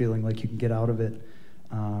and not feeling like you can get out of it.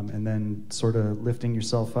 And then sort of lifting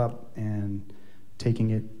yourself up and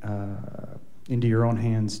taking it into your own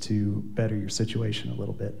hands to better your situation a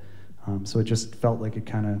little bit. So it just felt like it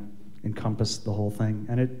kind of encompassed the whole thing.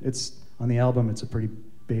 And it's on the album, it's a pretty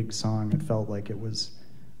big song. It felt like it was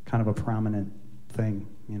kind of a prominent thing,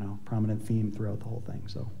 you know, prominent theme throughout the whole thing.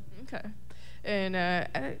 So. Okay. And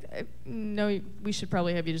I know we should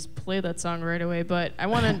probably have you just play that song right away, but I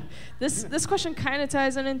want to. This question kind of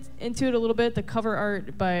ties into it a little bit. The cover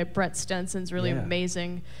art by Brett Stenson is really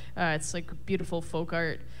amazing. It's like beautiful folk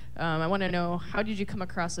art. I want to know, how did you come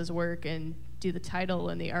across his work, and do the title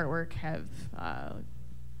and the artwork have,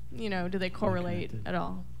 do they correlate at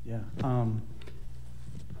all? Yeah.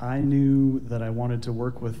 I knew that I wanted to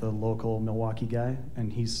work with a local Milwaukee guy,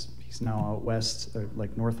 and he's now out west, or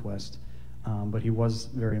like northwest. But he was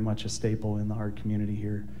very much a staple in the art community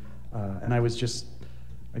here. And I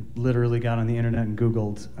literally got on the internet and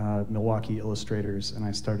Googled Milwaukee illustrators, and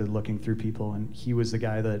I started looking through people, and he was the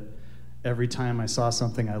guy that every time I saw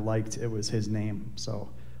something I liked, it was his name. So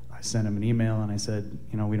I sent him an email and I said,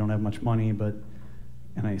 we don't have much money,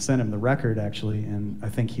 and I sent him the record actually, and I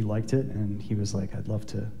think he liked it, and he was like, I'd love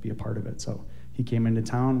to be a part of it. So he came into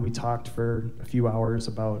town, we talked for a few hours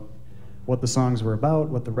about what the songs were about,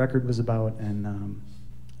 what the record was about, and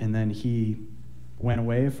then he went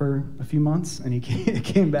away for a few months, and he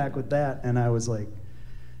came back with that, and I was like,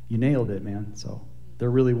 you nailed it, man. So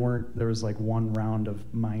there was like one round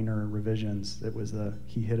of minor revisions.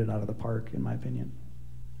 He hit it out of the park, in my opinion.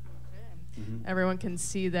 Okay. Mm-hmm. Everyone can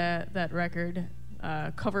see that record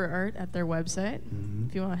cover art at their website,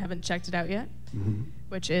 if you haven't checked it out yet,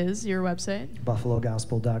 which is your website?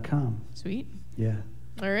 BuffaloGospel.com. Sweet. Yeah.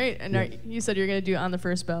 All right, and you said you're going to do On the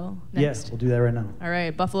First Bell next. Yes, we'll do that right now. All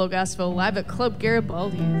right, Buffalo Gospel live at Club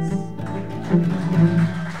Garibaldi's.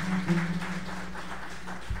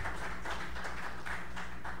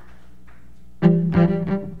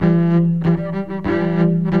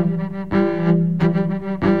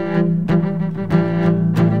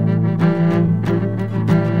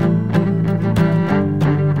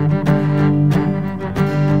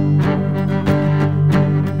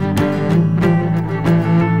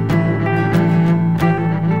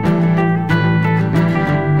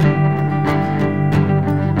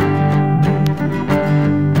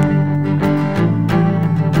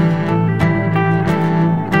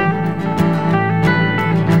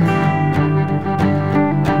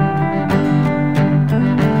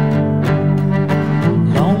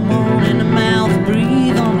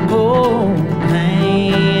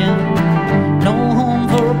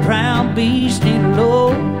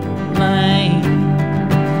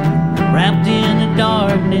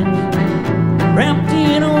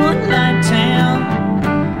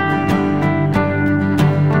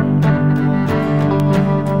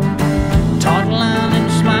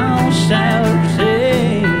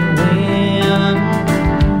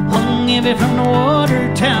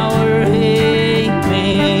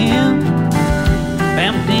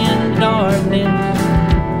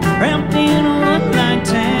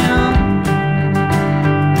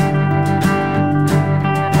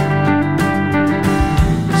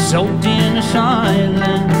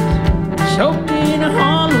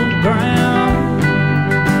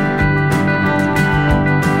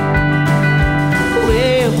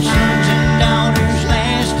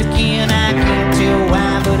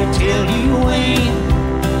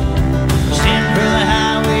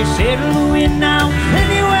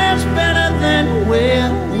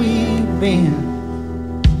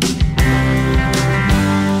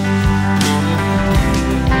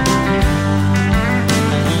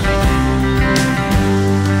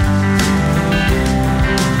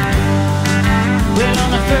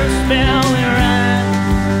 first bell we rang.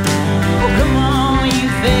 Oh, come on, you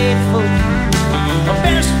faithful. Our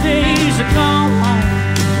best days are gone.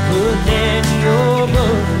 Put that in your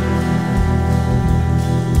book.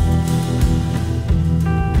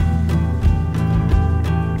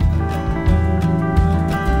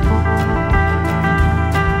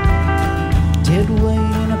 Dead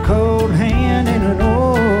weight in a cold hand and an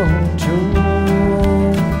old Joe.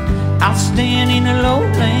 I'll stand in a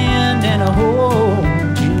lowland and a hold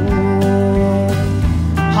you.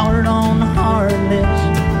 Hard on the heartless,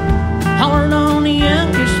 hard on the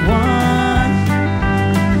youngest one.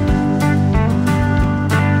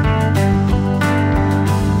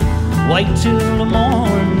 Wait till the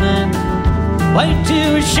morning, wait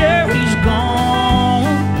till Sherry's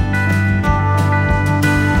gone.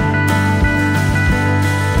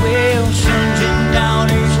 Well, sons and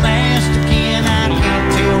daughters last again. I can't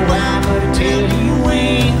tell why, but I tell you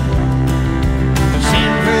when.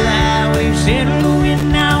 Send for the highway, settle it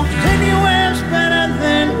now. Anywhere's better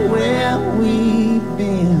than where we've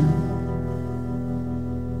been.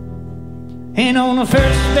 And on the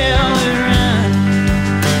first bell we run.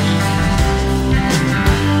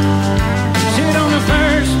 Sit on the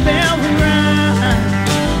first bell we run.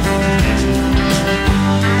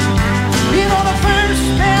 Get on the first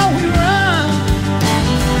bell we run.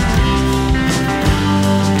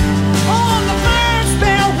 On the first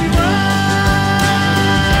bell we run.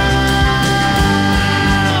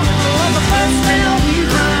 On the first bell we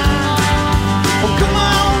run. Oh, come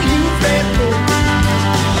on, you faithful.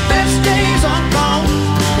 The best days are gone.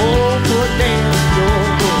 Oh, put down your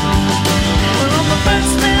book. Well, on the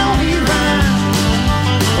first bell we run.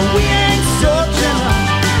 We ain't so gentle.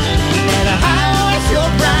 No matter how it's your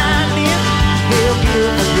grinding, he'll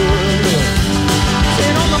give a good look.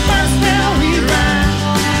 Sit on the first bell we ride.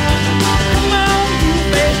 Come on, you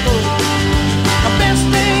faithful. Our best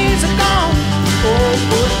days are gone. Oh,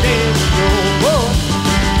 put down your book.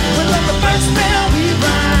 Well, on the first bell we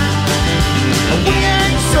ride. We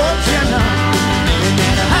ain't so gentle. No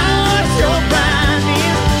matter how it's your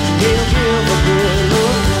grinding, he'll give a good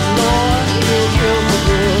look. Lord, he'll give a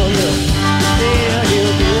good look. Yeah,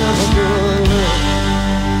 he'll give a good look.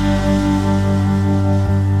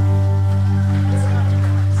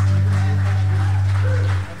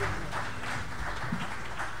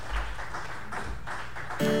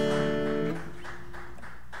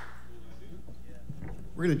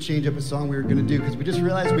 We're going to change up a song we were going to do because we just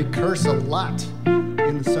realized we curse a lot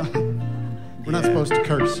in the song. We're not supposed to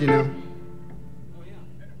curse, you know.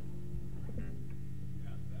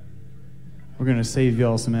 We're going to save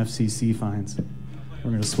y'all some FCC fines.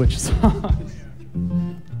 We're going to switch songs.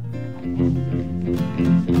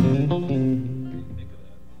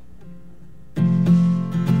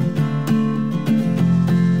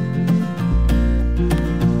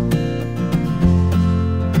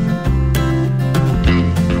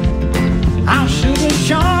 I should have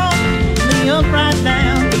shot me up right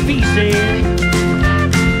down to pieces.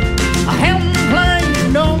 I haven't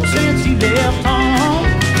played no since he left home.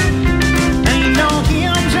 Ain't no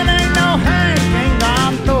hymns and ain't no Hank, ain't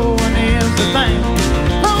got no one else to thank.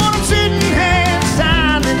 Oh, I'm sitting here in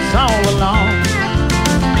silence all alone.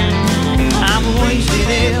 I've wasted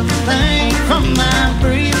everything from my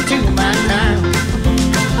breath to my time.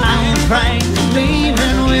 I was praying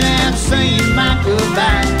leaving without saying my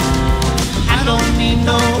goodbye. I don't need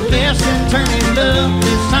no lesson turning love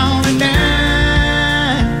this on and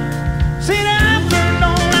down. See, I've learned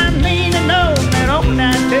all I need to know that old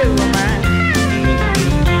night to a mine.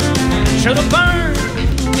 Should have burned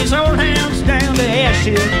this old house down to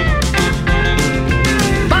ashes.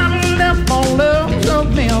 Bottled up all loves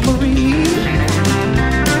of memories.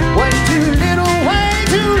 Way too little, way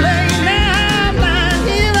too late. Now I'm lying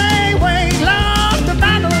here, they way lost. The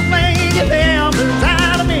battle made you feel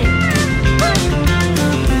inside of me.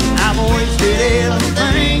 I've wasted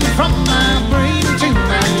everything from my brain to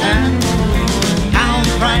my time. I'm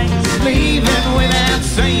practicing leaving without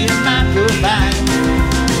saying my goodbye.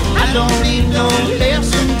 I don't need no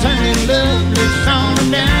lesson turning love this on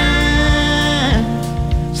and down.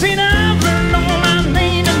 See, now I've learned all I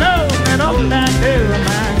need to know that all I do is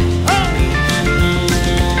mine.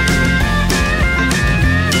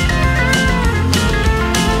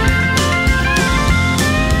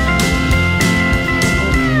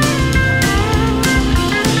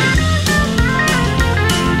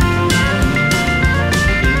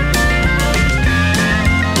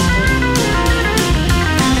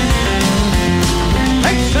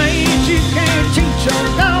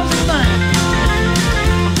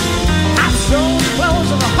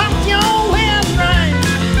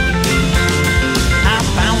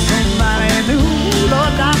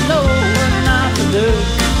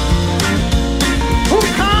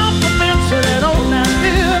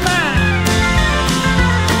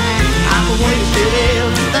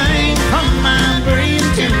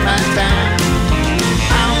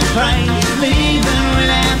 leaving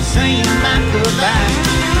without saying my goodbye.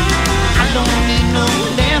 I don't need no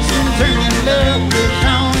dancing, turning love to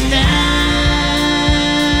song down.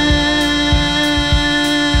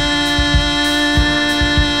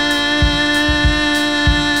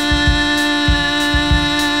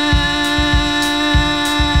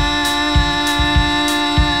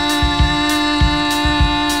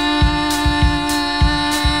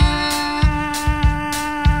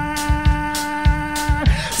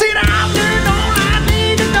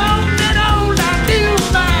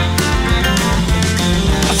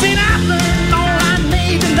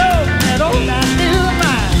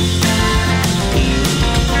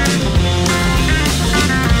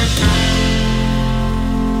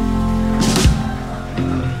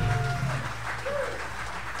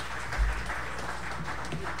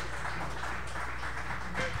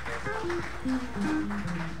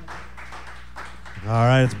 All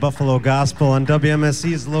right, it's Buffalo Gospel on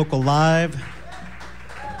WMSC's Local Live.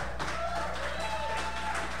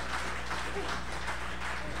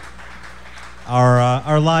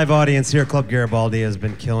 Our live audience here at Club Garibaldi has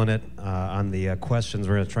been killing it on the questions.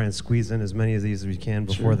 We're going to try and squeeze in as many of these as we can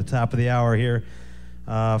before the top of the hour here.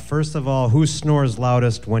 First of all, who snores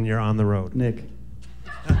loudest when you're on the road? Nick.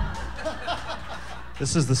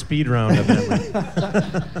 This is the speed round,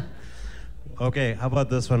 evidently. Okay, how about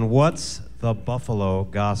this one? What's the Buffalo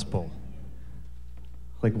Gospel?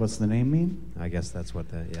 Like, what's the name mean? I guess that's what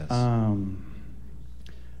that, yes.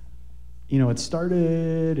 You know,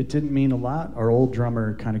 it didn't mean a lot. Our old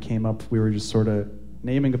drummer kind of came up. We were just sort of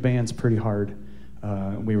naming a band's pretty hard.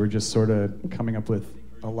 We were just sort of coming up with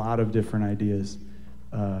a lot of different ideas.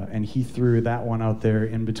 And he threw that one out there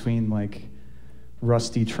in between, like,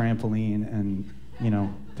 rusty trampoline and, you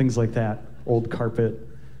know, things like that, old carpet.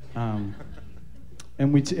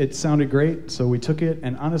 And it sounded great, so we took it.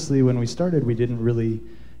 And honestly, when we started, we didn't really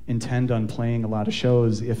intend on playing a lot of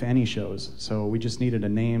shows, if any shows. So we just needed a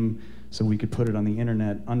name so we could put it on the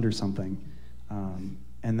internet under something.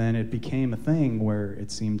 And then it became a thing where it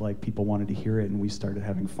seemed like people wanted to hear it, and we started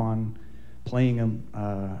having fun playing them.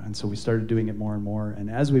 And so we started doing it more and more. And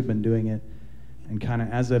as we've been doing it, and kind of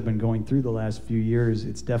as I've been going through the last few years,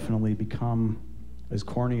 it's definitely become, as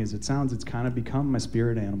corny as it sounds, it's kind of become my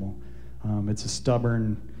spirit animal. It's a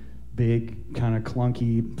stubborn, big, kind of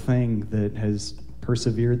clunky thing that has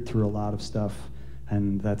persevered through a lot of stuff,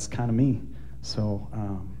 and that's kind of me. So,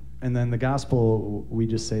 and then the gospel, we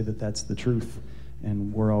just say that that's the truth,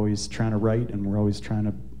 and we're always trying to write, and we're always trying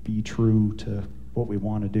to be true to what we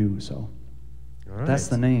want to do. So, that's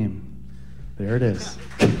the name. There it is.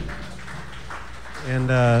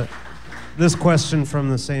 And this question from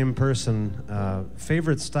the same person: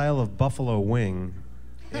 favorite style of buffalo wing?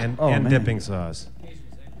 And dipping sauce.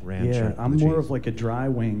 Ranch. Yeah, I'm more of like a dry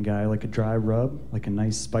wing guy, like a dry rub, like a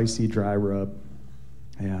nice spicy dry rub.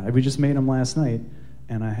 Yeah, we just made them last night,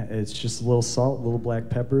 and it's just a little salt, a little black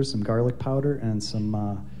pepper, some garlic powder, and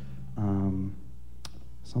some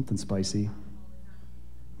something spicy.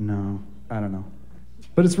 No, I don't know.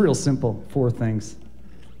 But it's real simple, 4 things.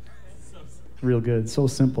 Real good, so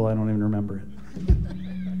simple I don't even remember it.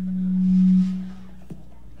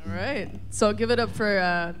 All right, so give it up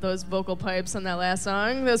for those vocal pipes on that last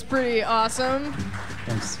song. That was pretty awesome.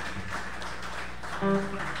 Thanks.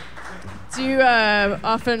 Do you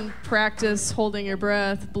often practice holding your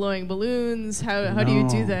breath, blowing balloons? How do you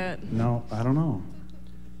do that? No, I don't know.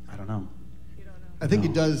 I think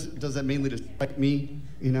it does that mainly to spite me,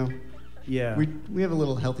 you know? Yeah. We have a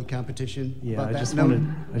little healthy competition. Yeah, about I that.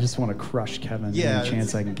 just want to crush Kevin Yeah, any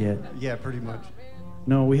chance I can get. Yeah, pretty much.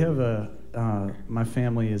 No, we have my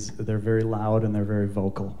family they're very loud and they're very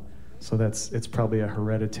vocal. So it's probably a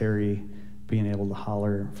hereditary being able to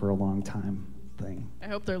holler for a long time thing. I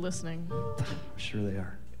hope they're listening. I'm sure they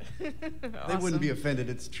are. They wouldn't be offended,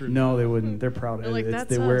 it's true. No, they wouldn't. They're proud. They're like, "That's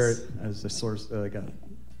they wear us." it as a source, like a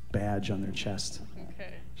badge on their chest.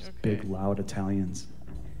 Okay. Big, loud Italians.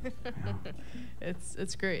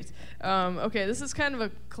 It's great. Okay, this is kind of a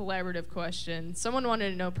collaborative question. Someone wanted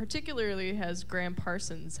to know, particularly, has Graham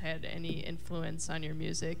Parsons had any influence on your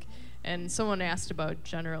music? And someone asked about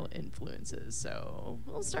general influences. So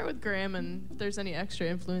we'll start with Graham, and if there's any extra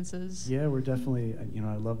influences. Yeah, we're definitely,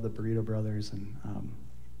 I love the Burrito Brothers, and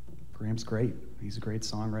Graham's great. He's a great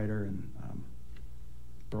songwriter and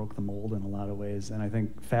broke the mold in a lot of ways. And I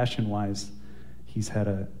think fashion-wise, he's had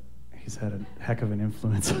a heck of an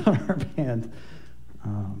influence on our band.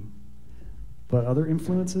 But other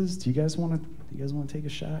influences? Do you guys want to take a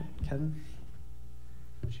shot, Kevin?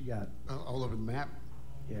 What you got? All over the map.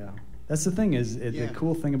 Yeah, that's the thing. The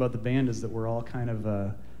cool thing about the band is that we're all kind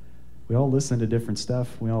of we all listen to different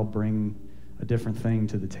stuff. We all bring a different thing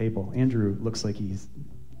to the table. Andrew looks like he's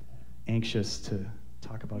anxious to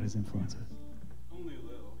talk about his influences. Only a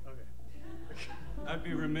little. Okay. I'd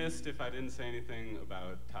be remiss if I didn't say anything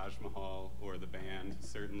about Taj Mahal or the band,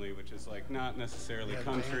 certainly, which is like not necessarily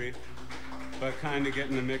country, but kind of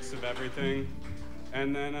getting a mix of everything.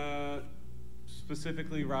 And then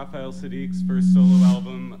specifically Raphael Sadiq's first solo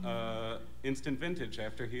album, Instant Vintage,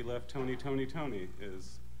 after he left Tony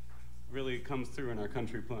is really comes through in our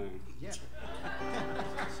country playing. Yeah.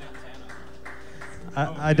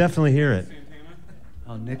 I definitely hear it. Santana?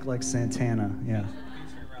 Oh, Nick likes Santana, yeah.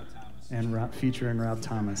 Featuring Rob Thomas. And featuring Rob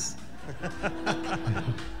Thomas.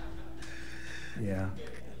 Yeah.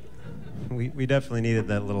 We definitely needed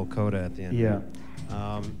that little coda at the end. Yeah.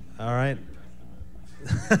 All right.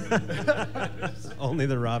 Only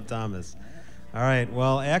the Rob Thomas. All right.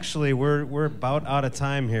 Well, actually, we're about out of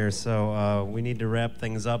time here, so we need to wrap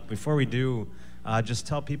things up. Before we do, just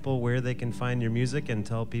tell people where they can find your music and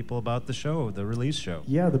tell people about the show, the release show.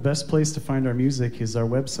 Yeah, the best place to find our music is our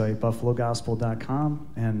website, buffalogospel.com,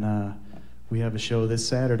 and we have a show this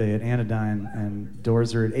Saturday at Anodyne, and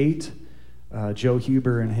doors are at 8. Joe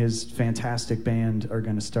Huber and his fantastic band are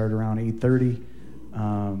going to start around 8:30,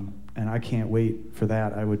 and I can't wait for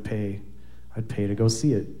that. I'd pay to go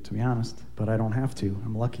see it, to be honest, but I don't have to.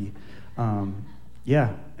 I'm lucky.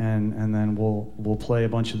 Yeah, and then we'll play a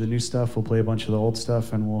bunch of the new stuff, we'll play a bunch of the old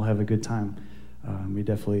stuff, and we'll have a good time. We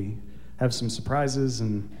definitely have some surprises,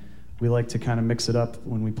 and we like to kind of mix it up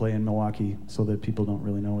when we play in Milwaukee so that people don't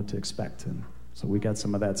really know what to expect. And so we got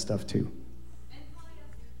some of that stuff too.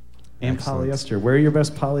 And Excellent. polyester. Wear your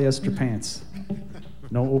best polyester pants.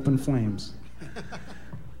 No open flames.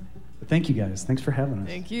 But thank you guys. Thanks for having us.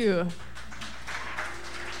 Thank you.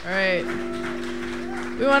 All right.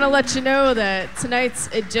 We want to let you know that tonight's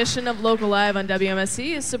edition of Local Live on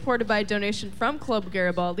WMSC is supported by a donation from Club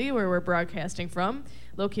Garibaldi, where we're broadcasting from.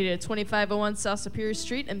 Located at 2501 South Superior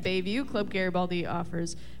Street in Bayview, Club Garibaldi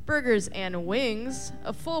offers burgers and wings,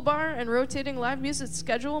 a full bar, and rotating live music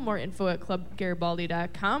schedule. More info at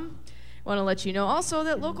clubgaribaldi.com. I want to let you know also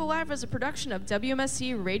that Local Live is a production of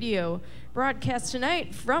WMSC Radio. Broadcast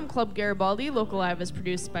tonight from Club Garibaldi. Local Live is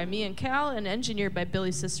produced by me and Cal and engineered by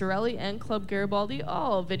Billy Cicerelli and Club Garibaldi.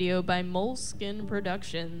 All video by Moleskin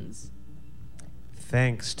Productions.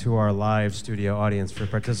 Thanks to our live studio audience for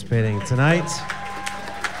participating tonight.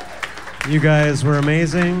 You guys were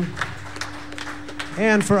amazing.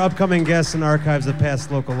 And for upcoming guests and archives of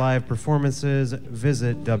past Local Live performances,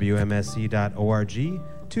 visit WMSC.org.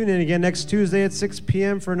 Tune in again next Tuesday at 6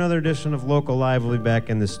 p.m. for another edition of Local Live. We'll be back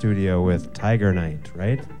in the studio with Tiger Night,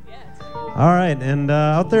 right? Yes. All right, and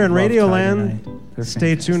out there in Love Radio Tiger Land, Night. They're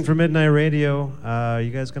stay fantastic. tuned for Midnight Radio.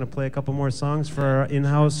 You guys going to play a couple more songs for our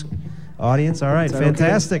in-house audience? All right, Is that okay?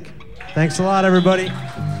 fantastic. Thanks a lot, everybody.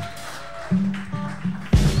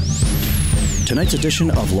 Tonight's edition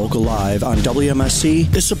of Local Live on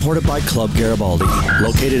WMSC is supported by Club Garibaldi.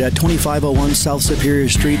 Located at 2501 South Superior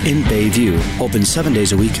Street in Bayview. Open 7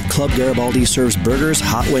 days a week, Club Garibaldi serves burgers,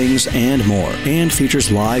 hot wings, and more, and features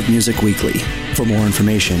live music weekly. For more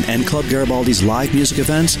information and Club Garibaldi's live music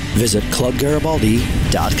events, visit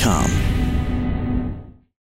clubgaribaldi.com.